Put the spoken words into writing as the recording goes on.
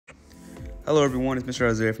Hello everyone, it's Mr.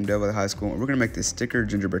 Isaiah from Del Valle High School, and we're going to make this sticker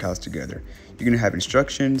gingerbread house together. You're going to have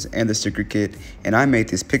instructions and the sticker kit, and I made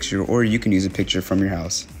this picture, or you can use a picture from your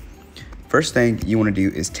house. First thing you want to do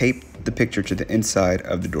is tape the picture to the inside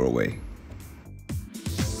of the doorway.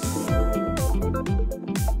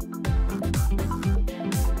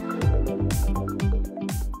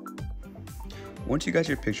 Once you got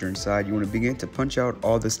your picture inside, you want to begin to punch out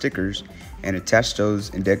all the stickers and attach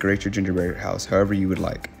those and decorate your gingerbread house however you would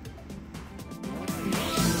like.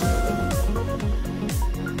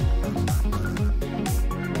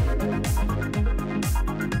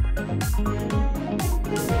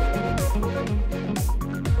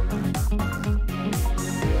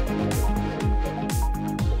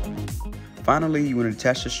 Finally, you want to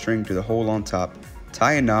attach the string to the hole on top,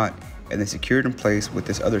 tie a knot, and then secure it in place with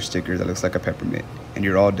this other sticker that looks like a peppermint, and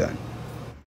you're all done.